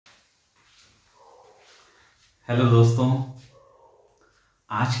Hello दोस्तों,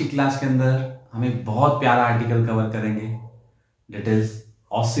 आज की क्लास के अंदर हम एक बहुत प्यारा आर्टिकल कवर करेंगे date is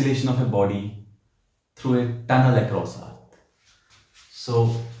oscillation of a body through a tunnel across अर्थ। सो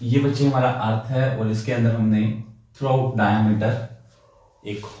ये बच्चे हमारा अर्थ है और इसके अंदर हमने थ्रू आउट डायमीटर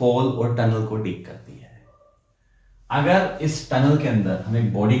एक होल और टनल को डिग कर दिया है। अगर इस टनल के अंदर हम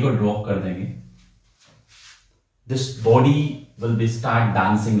एक बॉडी को ड्रॉप कर देंगे, this body will be start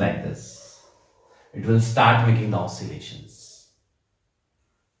dancing like this. It will start making the oscillations.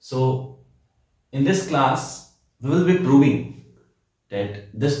 So in this class we will be proving that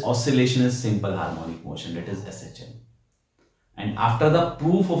this oscillation is simple harmonic motion, that is SHM, and after the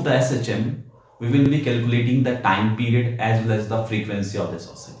proof of the SHM we will be calculating the time period as well as the frequency of this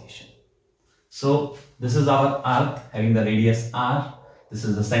oscillation. So this is our earth having the radius r, this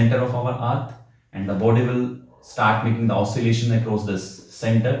is the center of our earth, and the body will start making the oscillation across this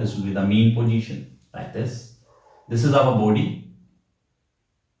center. This will be the mean position like this. This is our body,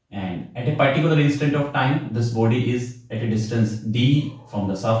 and at a particular instant of time this body is at a distance d from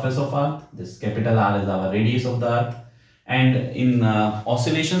the surface of earth. This capital R is our radius of the earth, and in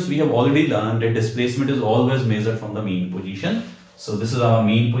oscillations we have already learned that displacement is always measured from the mean position. So this is our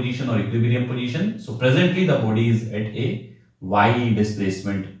mean position or equilibrium position. So presently the body is at a y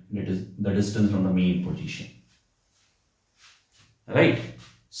displacement, that is the distance from the mean position, right?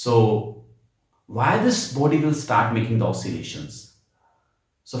 So why this body will start making the oscillations?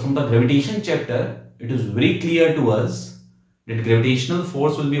 So from the gravitation chapter it is very clear to us that gravitational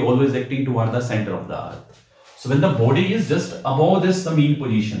force will be always acting toward the center of the earth. So when the body is just above this the mean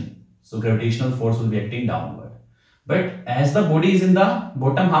position, so gravitational force will be acting downward. But as the body is in the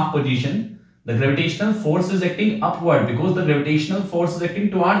bottom half position, the gravitational force is acting upward because the gravitational force is acting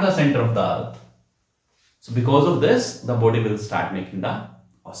toward the center of the earth. So because of this the body will start making the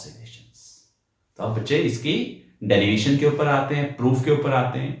oscillations. तो अब बच्चे इसकी derivation के ऊपर आते हैं, proof के ऊपर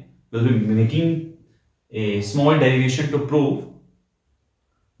आते हैं. Will be making a small derivation to prove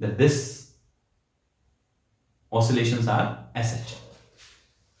that this oscillations are SHM.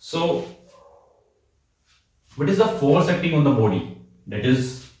 So what is the force acting on the body? That is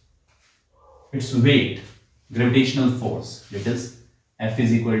its weight, gravitational force, that is F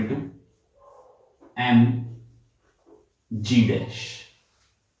is equal to mg dash.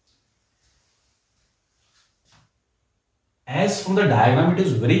 As from the diagram it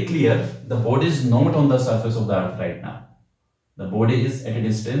is very clear the body is not on the surface of the earth right now. The body is at a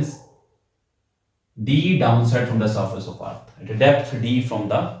distance d downside from the surface of earth, at a depth d from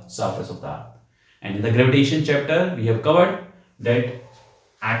the surface of the earth. And in the gravitation chapter we have covered that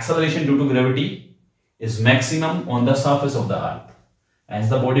acceleration due to gravity is maximum on the surface of the earth. As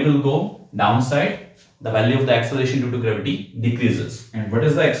the body will go downside, the value of the acceleration due to gravity decreases. And what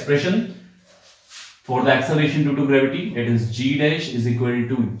is the expression for the acceleration due to gravity? It is g dash is equal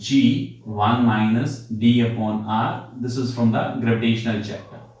to g 1 minus d upon r. This is from the gravitational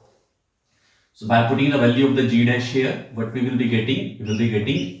chapter. So by putting the value of the g dash here, what we will be getting? We will be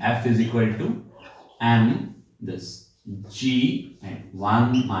getting F is equal to m this g and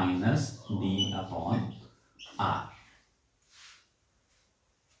 1 minus d upon r.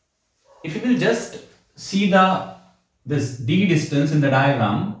 If you will just see this d distance in the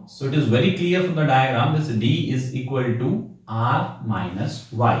diagram, so it is very clear from the diagram this d is equal to r minus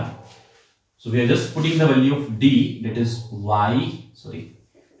y. So we are just putting the value of d, that is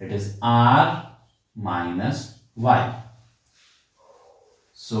that is r minus y.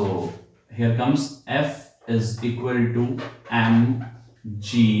 So here comes F is equal to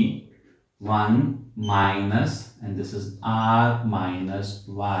mg 1 minus, and this is r minus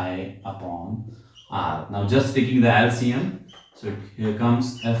y upon r. Now just taking the LCM, so here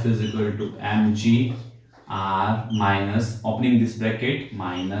comes F is equal to mg r minus, opening this bracket,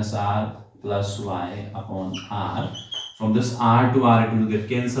 minus r plus y upon r. From this r to r it will get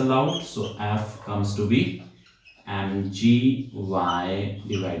cancelled out, so F comes to be mg y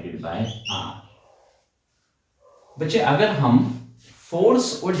divided by r. बच्चे अगर हम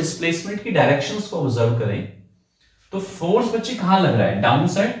force और displacement की directions को observe करें तो force बच्चे कहां लग रहा है? डाउन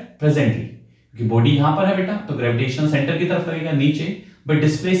साइड प्रेजेंटली, क्योंकि बॉडी यहां पर है बेटा, तो ग्रेविटेशनल सेंटर की तरफ लगेगा नीचे. बट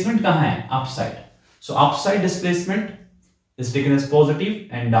डिस्प्लेसमेंट कहां है? Up side. So up side displacement is taken as positive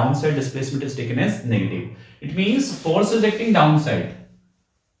and downside displacement is taken as negative. It means force is acting downside,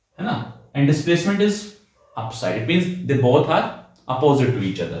 है ना, and displacement is upside. It means they both are opposite to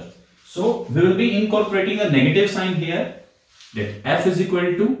each other. So we will be incorporating a negative sign here, that F is equal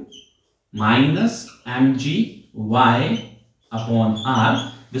to minus mg y upon r.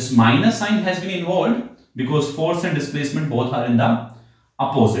 This minus sign has been involved because force and displacement both are in the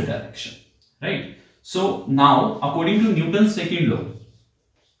opposite direction, right? So now, according to Newton's second law,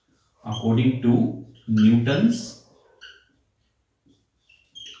 according to Newton's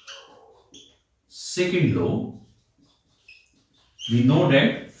second law, we know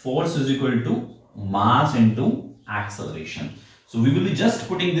that force is equal to mass into acceleration. So we will be just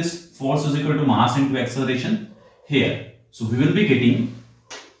putting this force is equal to mass into acceleration here. So we will be getting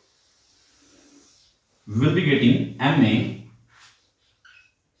ma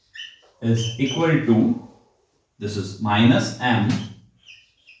is equal to, this is minus m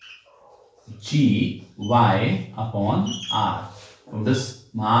g y upon r. From this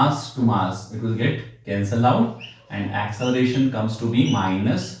mass to mass, it will get cancelled out, and acceleration comes to be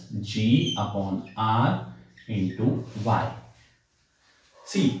minus g upon r into y.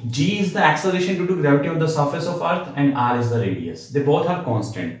 See, g is the acceleration due to gravity on the surface of earth and r is the radius. They both are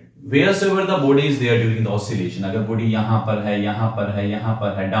constant. Wheresoever the body is there during the oscillation, अगर body यहाँ पर है, यहाँ पर है, यहाँ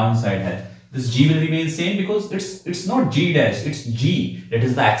पर है, downside है, this g will remain same because it's not g dash, it's g, that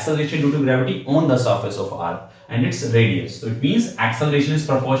is the acceleration due to gravity on the surface of earth, and its radius. So it means acceleration is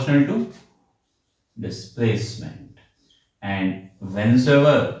proportional to displacement, and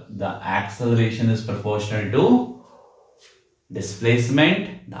whenever the acceleration is proportional to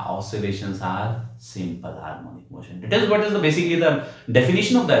displacement, the oscillations are simple harmonic motion. That is what is basically the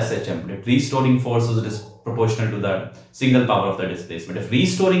definition of the SHM, that restoring force is proportional to the single power of the displacement. If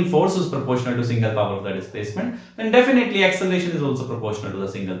restoring force is proportional to single power of the displacement, then definitely acceleration is also proportional to the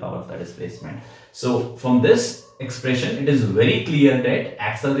single power of the displacement. So from this expression, it is very clear that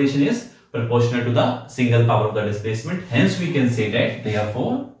acceleration is proportional to the single power of the displacement. Hence we can say that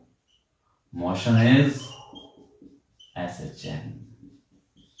therefore motion is SHM.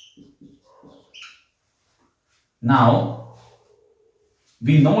 Now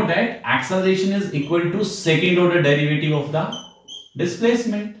we know that acceleration is equal to second order derivative of the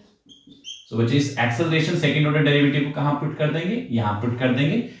displacement. So which is acceleration second order derivative को कहाँ put कर देंगे? यहाँ put कर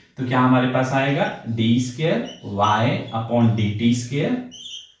देंगे. तो क्या हमारे पास आएगा? d square y upon dt square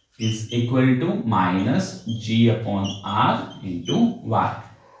is equal to minus g upon r into y.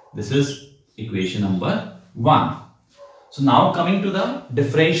 This is equation number 1. So now coming to the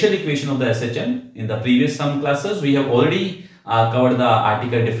differential equation of the SHM. In the previous some classes, we have already covered the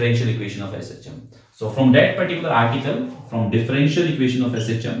article differential equation of SHM. So from that particular article, from differential equation of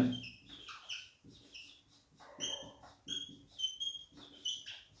SHM,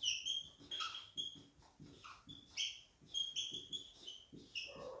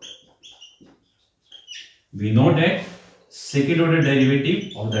 we know that second order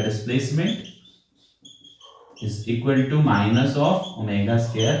derivative of the displacement is equal to minus of omega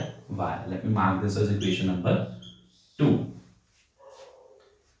square y. Let me mark this as equation number 2.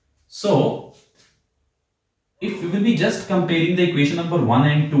 So if we will be just comparing the equation number 1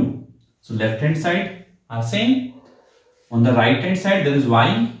 and 2, so left hand side are same, on the right hand side there is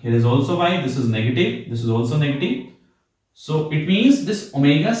y, here is also y, this is negative, this is also negative. So it means this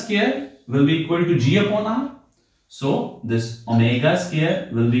omega square will be equal to g upon r. So this omega square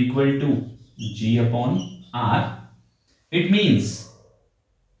will be equal to g upon r. It means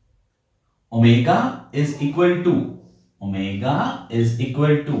omega is equal to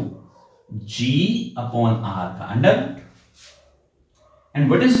g upon r का under root. And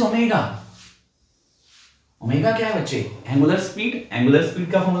what is omega? Omega क्या है बच्चे? Angular speed. Angular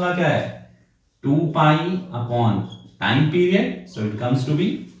speed का formula क्या है? 2 pi upon time period. So it comes to be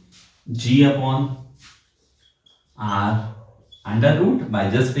g upon r under root. By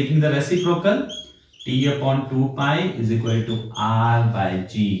just taking the reciprocal, t upon 2 pi is equal to r by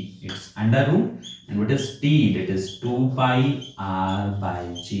g, it's under root. And what is t? That is 2 pi r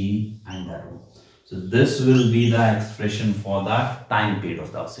by g under root. So this will be the expression for the time period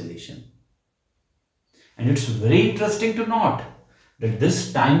of the oscillation. And it's very interesting to note that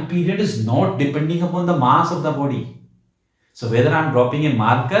this time period is not depending upon the mass of the body. So whether I'm dropping a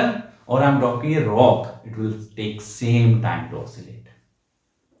marker or I'm dropping a rock, it will take same time to oscillate.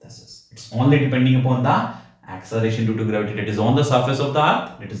 It's only depending upon the acceleration due to gravity that is on the surface of the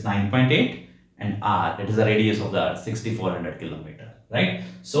earth, that is 9.8, and r, that is the radius of the earth, 6400 kilometer, right?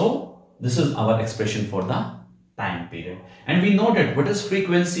 So this is our expression for the time period. And we know that what is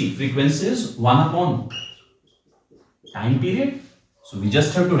frequency? Frequency is 1 upon time period. So we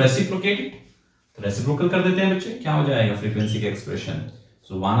just have to reciprocate it. तो reciprocal कर देते हैं बच्चे, क्या हो जाएगा frequency का expression?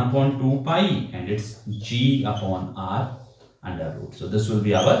 So 1 upon 2 pi and it's g upon r under root. So this will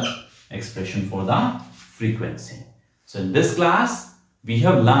be our expression for the frequency. So in this class, we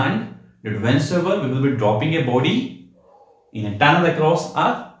have learned that whenever we will be dropping a body in a tunnel across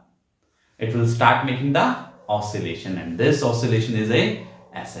earth, it will start making the oscillation, and this oscillation is a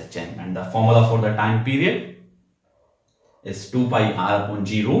SHM. And the formula for the time period is 2 pi r upon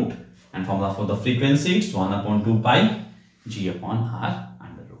g root, and formula for the frequency is 1 upon 2 pi g upon r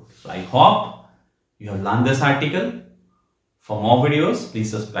under root. So I hope you have learned this article. For more videos,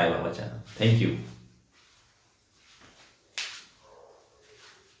 please subscribe our channel. Thank you.